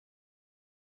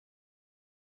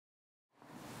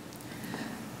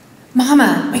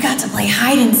"Mama, we got to play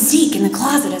hide and seek in the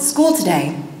closet at school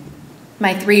today,"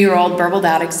 my 3-year-old burbled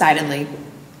out excitedly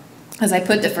as I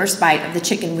put the first bite of the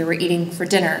chicken we were eating for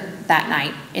dinner that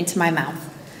night into my mouth.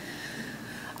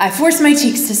 I forced my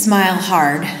cheeks to smile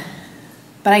hard,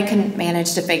 but I couldn't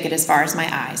manage to fake it as far as my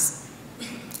eyes.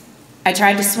 I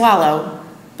tried to swallow,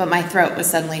 but my throat was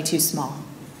suddenly too small.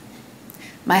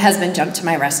 My husband jumped to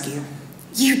my rescue.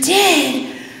 "You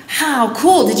did? How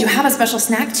cool. Did you have a special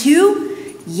snack too?"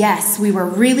 "Yes, we were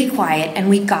really quiet and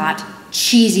we got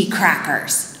cheesy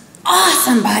crackers."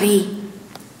 "Awesome, buddy."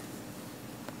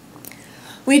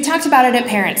 We had talked about it at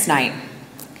Parents' Night,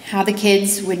 how the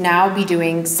kids would now be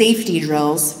doing safety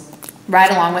drills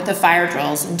right along with the fire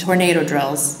drills and tornado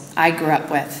drills I grew up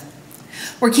with.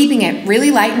 "We're keeping it really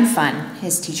light and fun,"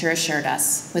 his teacher assured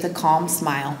us with a calm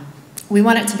smile. "We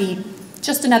want it to be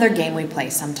just another game we play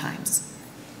sometimes."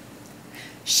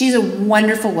 "She's a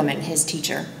wonderful woman," his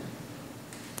teacher.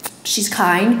 "She's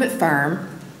kind but firm.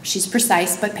 She's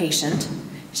precise but patient.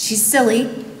 She's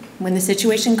silly when the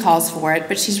situation calls for it,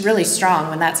 but she's really strong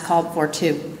when that's called for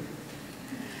too.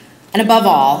 And above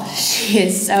all, she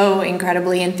is so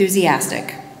incredibly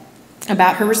enthusiastic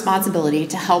about her responsibility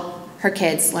to help her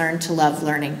kids learn to love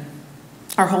learning.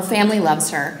 Our whole family loves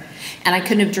her, and I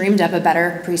couldn't have dreamed up a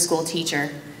better preschool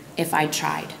teacher if I'd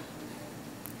tried."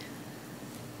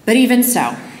 But even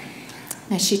so,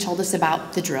 as she told us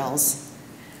about the drills,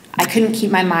 I couldn't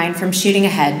keep my mind from shooting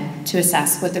ahead to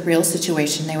assess what the real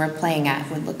situation they were playing at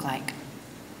would look like.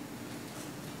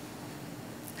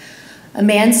 A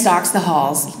man stalks the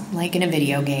halls like in a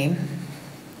video game.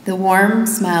 The warm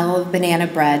smell of banana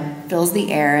bread fills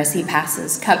the air as he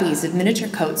passes cubbies of miniature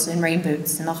coats and rain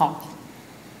boots in the hall.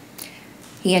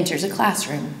 He enters a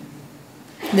classroom.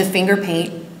 The finger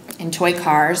paint and toy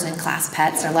cars and class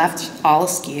pets are left all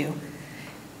askew,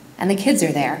 and the kids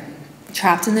are there,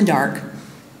 trapped in the dark,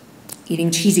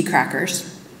 eating cheesy crackers,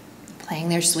 playing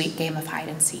their sweet game of hide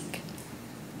and seek.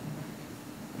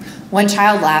 One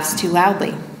child laughs too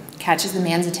loudly, catches the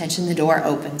man's attention, the door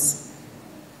opens.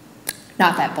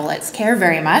 Not that bullets care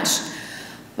very much,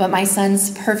 but my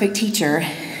son's perfect teacher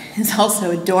is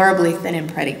also adorably thin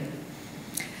and pretty.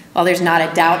 While there's not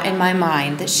a doubt in my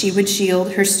mind that she would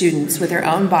shield her students with her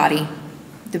own body,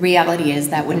 the reality is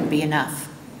that wouldn't be enough.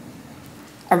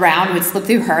 A round would slip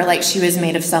through her like she was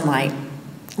made of sunlight,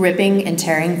 ripping and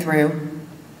tearing through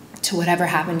to whatever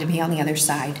happened to be on the other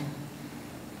side.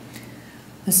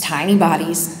 Those tiny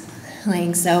bodies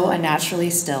laying so unnaturally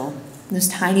still, those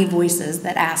tiny voices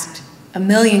that asked a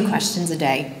million questions a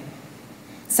day,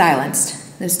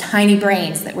 silenced, those tiny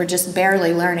brains that were just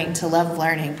barely learning to love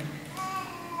learning.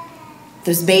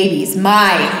 Those babies,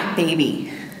 my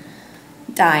baby,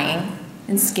 dying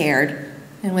and scared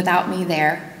and without me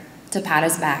there to pat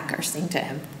his back or sing to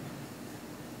him.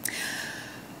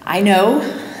 I know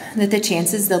that the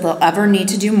chances that they'll ever need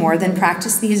to do more than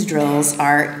practice these drills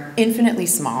are infinitely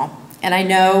small, and I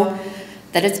know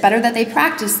that it's better that they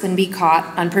practice than be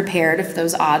caught unprepared if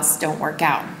those odds don't work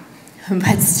out.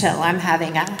 But still, I'm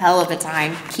having a hell of a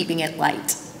time keeping it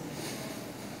light.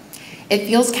 It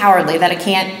feels cowardly that I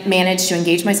can't manage to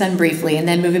engage my son briefly and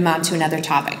then move him on to another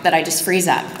topic, that I just freeze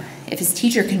up. If his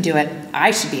teacher can do it,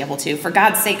 I should be able to. For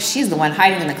God's sake, she's the one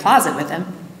hiding in the closet with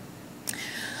him.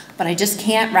 But I just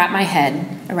can't wrap my head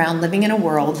around living in a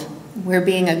world where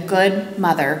being a good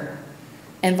mother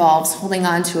involves holding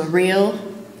on to a real,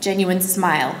 genuine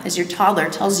smile as your toddler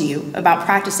tells you about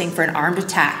practicing for an armed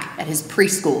attack at his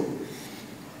preschool.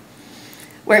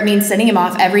 Where it means sending him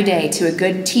off every day to a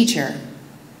good teacher,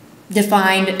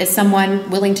 defined as someone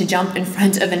willing to jump in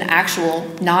front of an actual,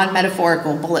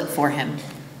 non-metaphorical bullet for him.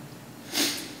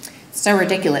 So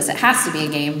ridiculous. It has to be a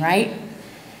game, right?